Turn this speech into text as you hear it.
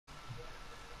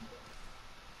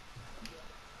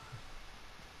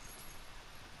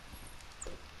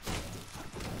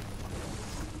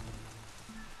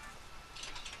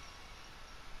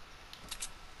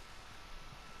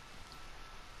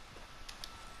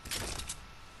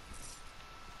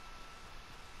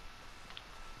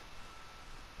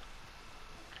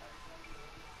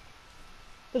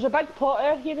There's a big pot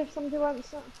out here if somebody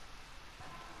wants it.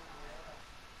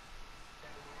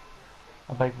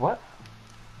 A big what?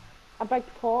 A big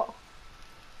pot.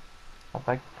 A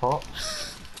big pot?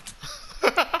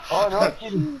 Oh no,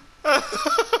 kidding.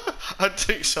 I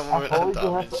took some I amount of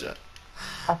thought damage. Yeah.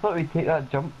 I thought we'd take that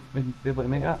jump and be able to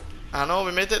make that. I know,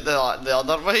 we made it the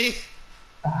other way.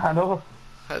 I know.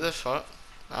 How the fuck?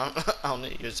 I'll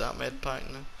need to use that med pack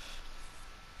now.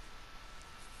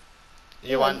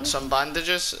 You want some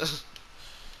bandages?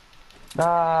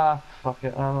 Nah, fuck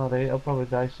it, I'm alright, I'll probably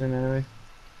die soon anyway.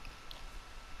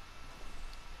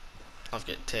 I've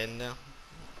got 10 there.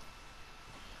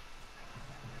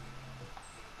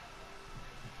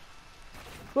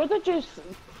 Where did you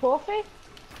coffee?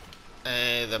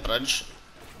 The bridge.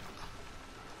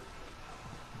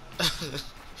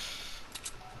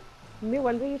 Me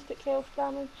wonder you took health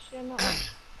damage, you're not.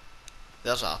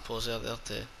 There's apples there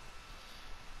too.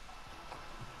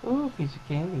 Ooh, piece of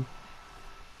candy.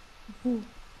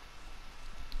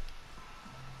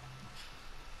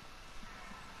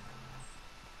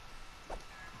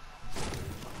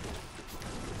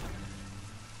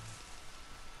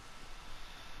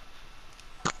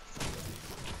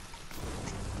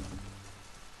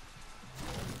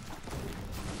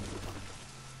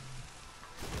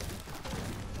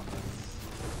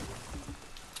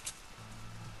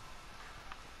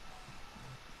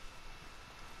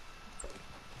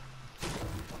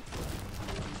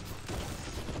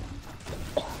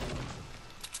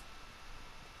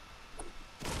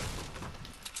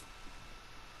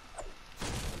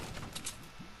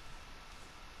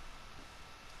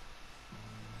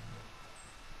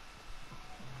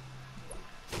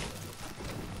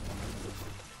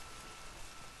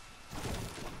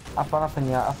 I've gone up in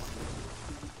the attic.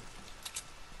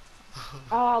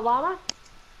 Llama?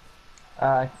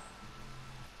 Aye.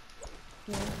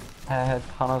 Yeah. It had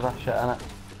tons of shit in it.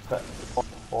 But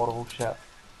horrible shit.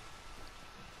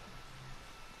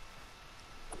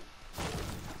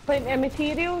 Plenty of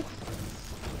materials?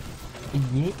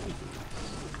 Yeah.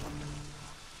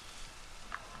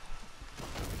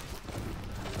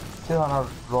 $200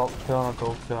 rock, 200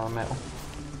 gold, 200 metal.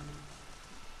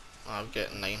 I've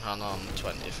got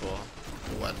 924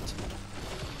 wood.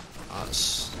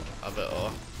 That's a bit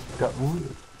off. Got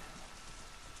wood.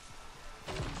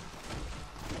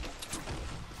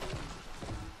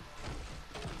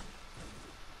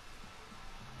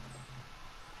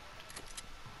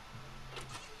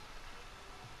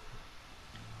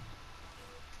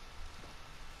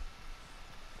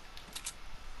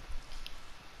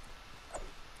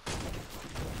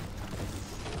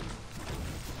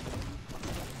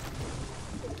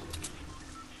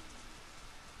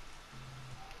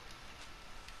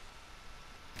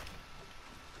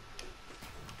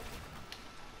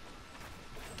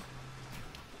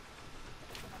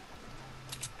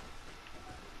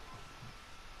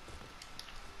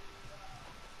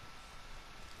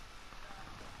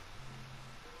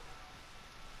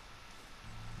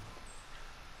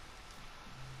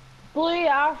 Blue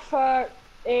are for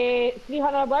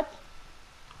 300 wood.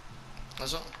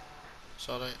 Is it?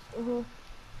 Sorry.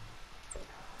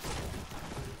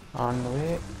 On the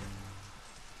way.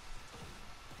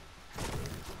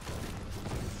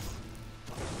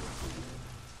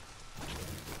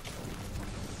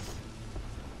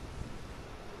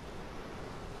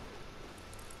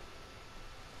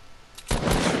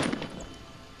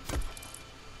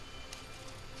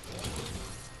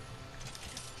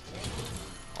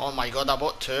 Oh my god, I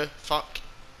bought 2. Fuck.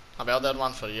 I better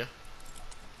one for you.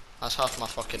 That's half my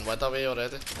fucking wood away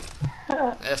already.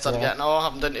 After getting all,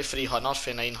 I'm down to 300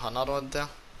 for 900 wood there.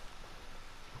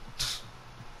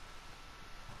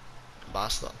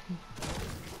 Bastard.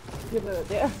 You're about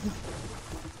there.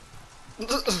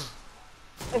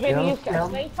 Have any of you got a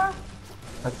sniper?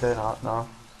 I do not, no.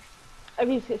 Have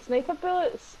you got sniper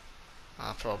bullets?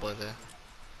 I probably do.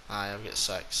 Aye, I've got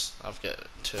 6. I've got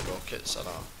 2 rockets and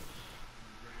a...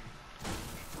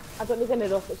 I don't need any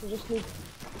rockets, I just need...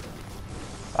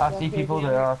 I see people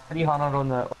that are 300 on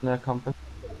the compass.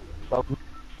 Okay.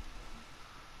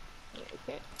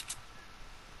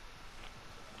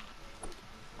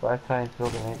 Gotta try and throw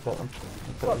grenades at them.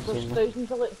 Got those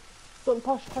thousands of it. Don't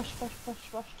push.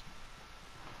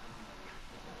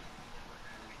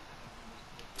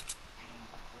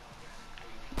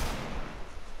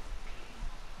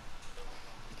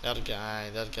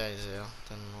 That guy's there,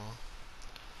 didn't know.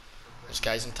 There's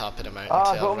guys on top of the mountain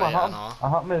Ah, I tail got my right hat. now. I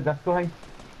hit me with the disco thing.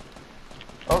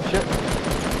 Oh shit.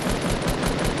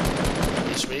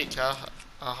 He's weak, I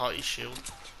hit his shield.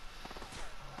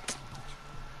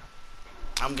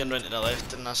 I'm going round to the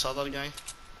left in this other guy.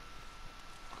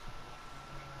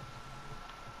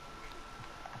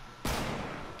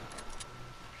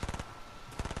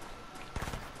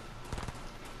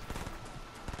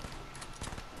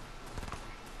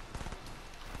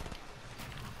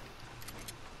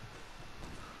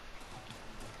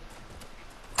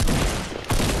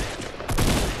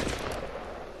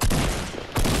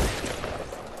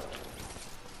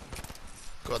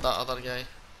 got that other guy.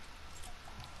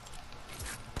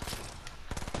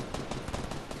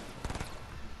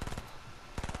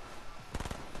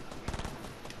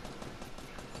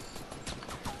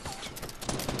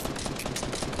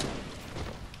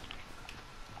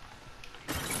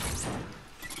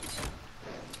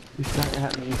 He's trying to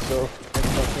hit me, so it's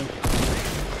fucking.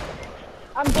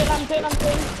 I'm doing.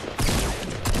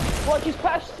 Watch his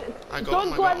push. I got Don't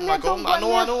him, go I in got there, him, don't I go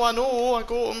know, in I there. know, I know, I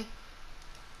got him.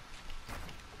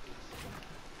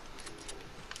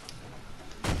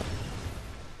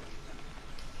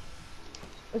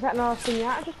 Is that another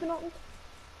Pinata just been opened?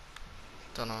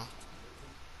 Dunno.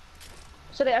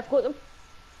 Sorry, I've got them.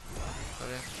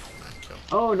 Okay, right, cool.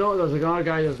 Oh no, there's another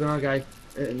guy. There's another guy.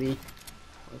 At me.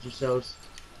 Watch yourselves.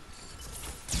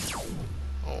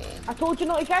 Oh. I told you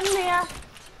not to get in there.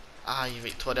 Aye,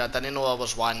 Victoria, I didn't know there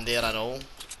was one there at all.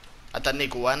 I didn't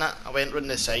go in it. I went round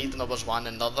the side and there was one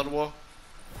in the other wall.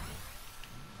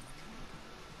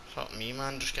 Fuck me,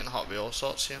 man, just getting hit with all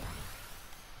sorts here.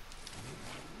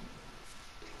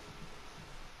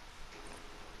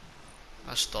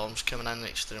 This storm's coming in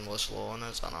extremely slow on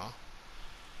us, I know.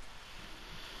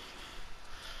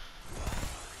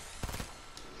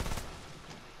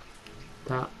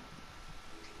 Tap.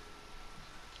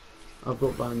 I've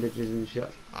got bandages and shit.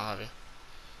 I have you.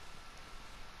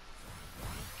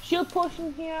 Shield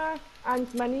potion here and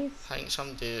minis. I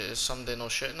think is somebody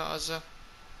not shooting at us there?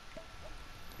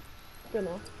 Don't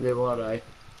know. They were, aye.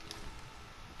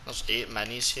 There's 8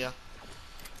 minis here.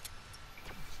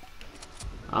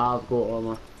 I've got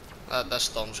armor. This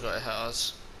storm's got to hit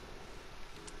us.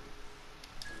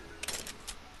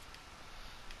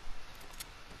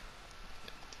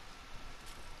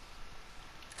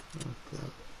 Okay.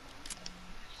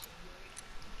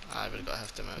 Aye, we're gonna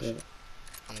have to move. Yeah.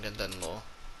 I'm going down low.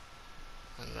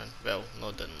 And run. Well,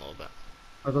 not down low, but.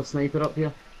 There's a sniper up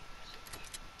here.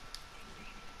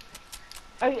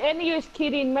 Are any of you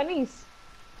carrying minis?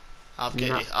 I've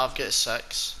Nah. got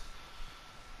 6.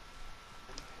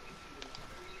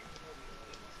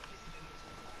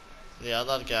 The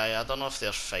other guy, I don't know if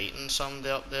they're fighting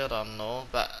somebody up there or no,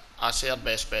 but I say our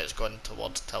best bet is going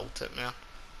towards Tilted, man.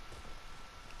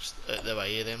 Just out the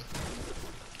way of them.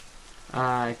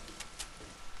 Aye.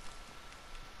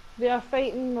 They are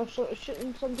fighting or sort of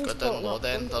shooting somebody. Go down low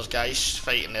then. There's guys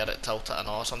fighting there at Tilted and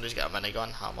all. Somebody's got a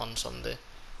minigun, hammering somebody.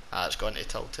 Ah, it's going to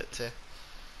Tilted too.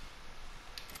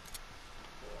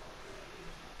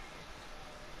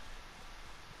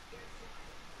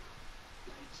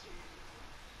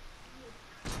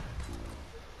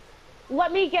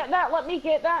 Let me get that. Let me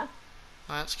get that.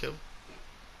 Ah, that's cool.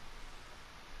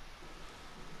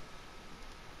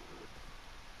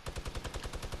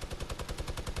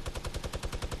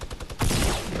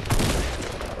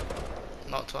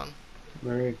 Knocked one.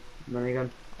 Minigun.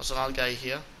 There's another guy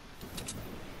here.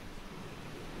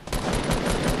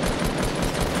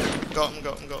 Got him.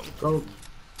 Go.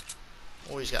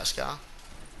 Oh, he's got a scar.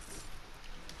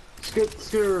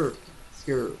 Screw.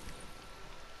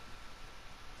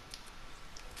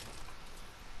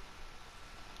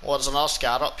 Oh, there's another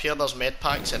scar up here. There's med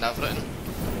packs and everything.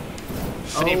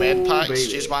 3 Oh, med packs. baby.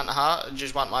 Do you want a hat? Do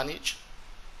you want one each?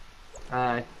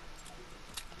 Aye.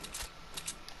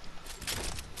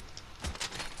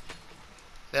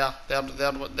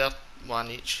 They're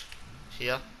one each.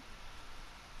 Here.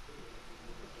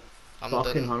 I'm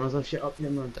Fucking doing hunters of shit up here,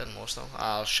 man. most of them.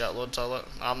 Ah, shitloads of it.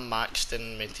 I'm maxed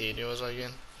in materials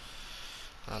again.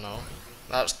 I know.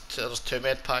 There's 2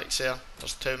 med packs there.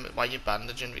 There's 2. Why are you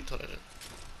bandaging, Victoria?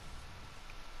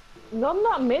 No, I'm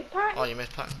not mid pack. Oh, you med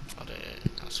pack. Oh,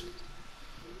 yeah, that's sweet.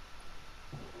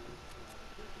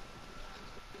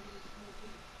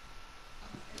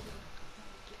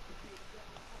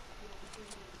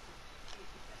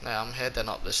 Now I'm heading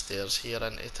up the stairs here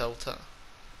into Tilted.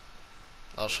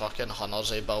 There's fucking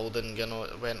hunters a building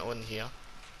went on here.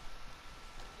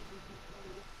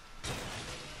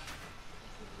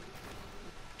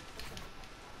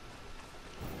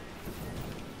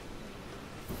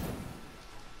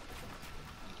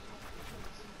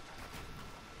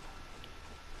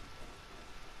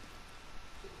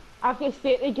 I've got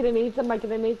 30 grenades in my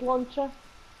grenade launcher.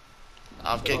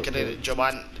 I've got grenade. Do you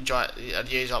want are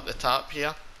you up the top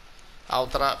here? I'll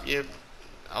drop you,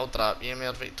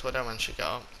 Mayor Victoria, once you get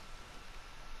up.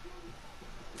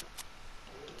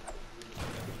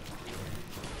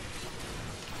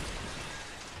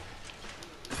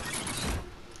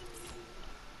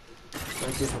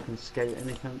 Let's see if I can scout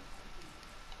anything.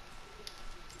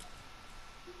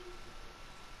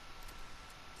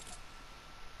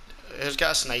 Who's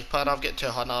got a sniper? I've got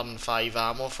 205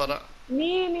 ammo for it.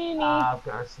 Me. I've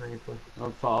got a sniper.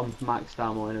 I'm maxed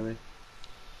ammo anyway.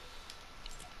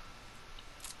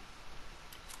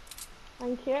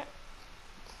 Thank you.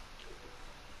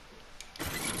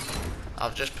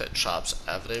 I've just put traps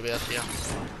everywhere here.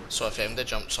 So if MD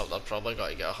jumps up, they're probably got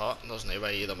to get hurt. There's no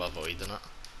way of them avoiding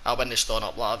it. When they stone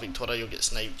up like Victoria, you'll get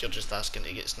sniped. You're just asking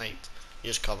to get sniped.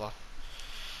 Use cover.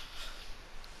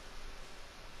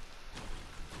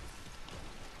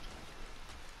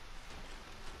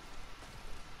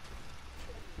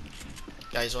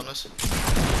 Guys on us.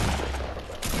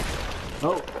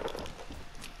 Oh.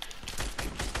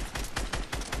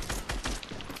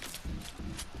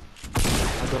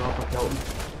 I don't know if I killed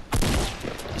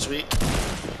him. He's weak.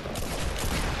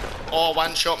 Oh,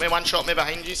 one shot me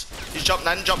behind you. He's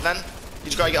jumping in.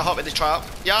 He's got to get hot with the trap.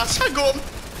 Yes, I got him.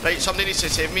 Right, somebody needs to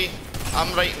save me.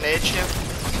 I'm right on the edge here.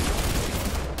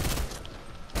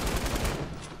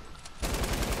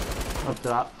 I've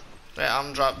dropped. Right,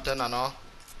 I'm dropped in, I know.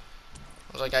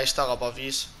 There's a guy still above you.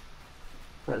 He's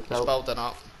It's out. building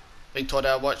up.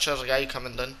 Victoria, watch, there's a guy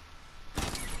coming down.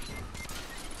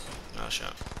 Oh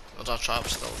shit. There's a trap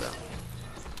still there.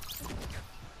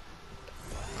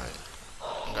 Right.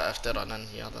 I'm gonna have to run in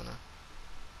here, don't I?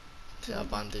 Take a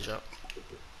bandage up.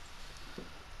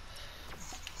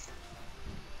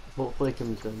 Hopefully he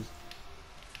comes down.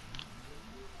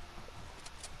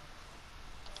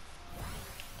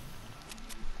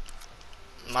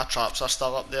 My traps are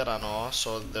still up there, I know,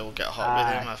 so they'll get hot with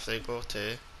them if they go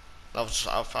too.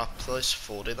 I've placed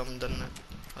 4 of them, didn't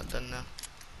I? Didn't I?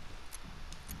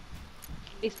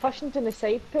 He's pushing to the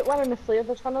side. Put one in the flare,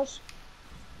 there's runners.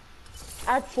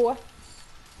 Add 4.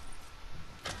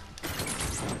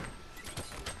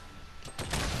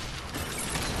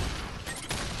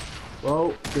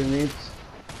 Whoa, grenades.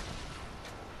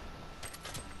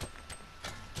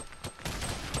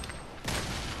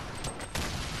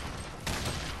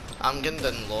 I'm getting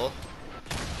down low.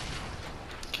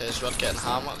 Cause we're getting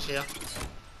hammered here.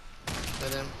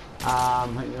 With him.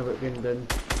 I'm thinking about going down.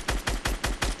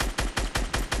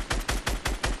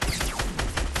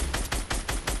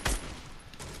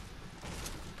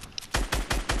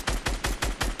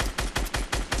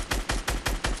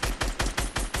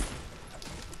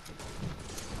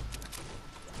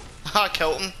 I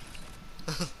killed him.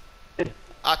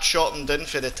 I shot him down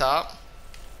for the tap.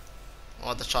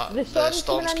 Oh, the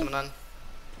storm's coming in.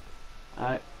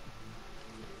 Aye.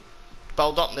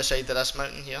 Build up on the side of this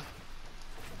mountain here.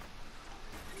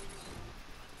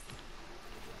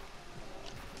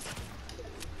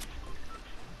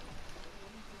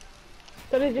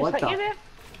 Did he just What hit the- you there?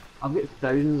 I've got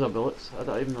thousands of bullets. I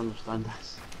don't even understand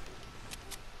this.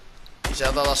 He's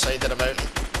on the other side of the mountain.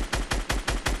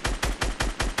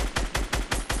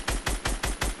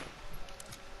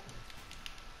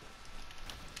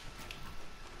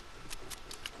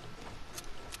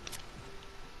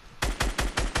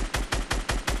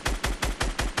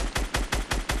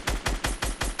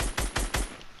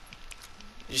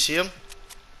 You see him?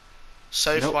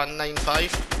 South Nope.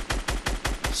 195.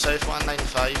 South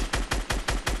 195.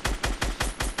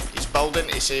 He's building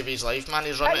to save his life, man.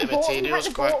 He's running out of materials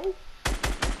quick.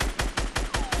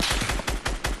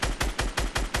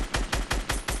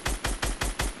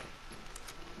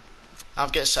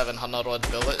 I've got 700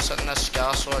 odd bullets in this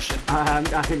scar, so I should. I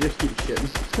can just keep shooting.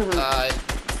 Aye.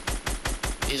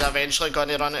 He's eventually going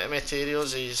to run out of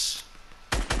materials. He's.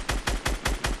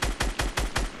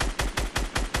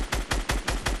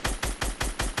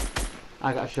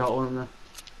 I got a shot on him there.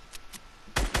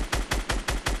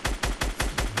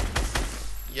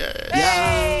 Yes.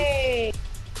 Hey!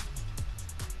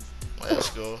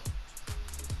 Let's go.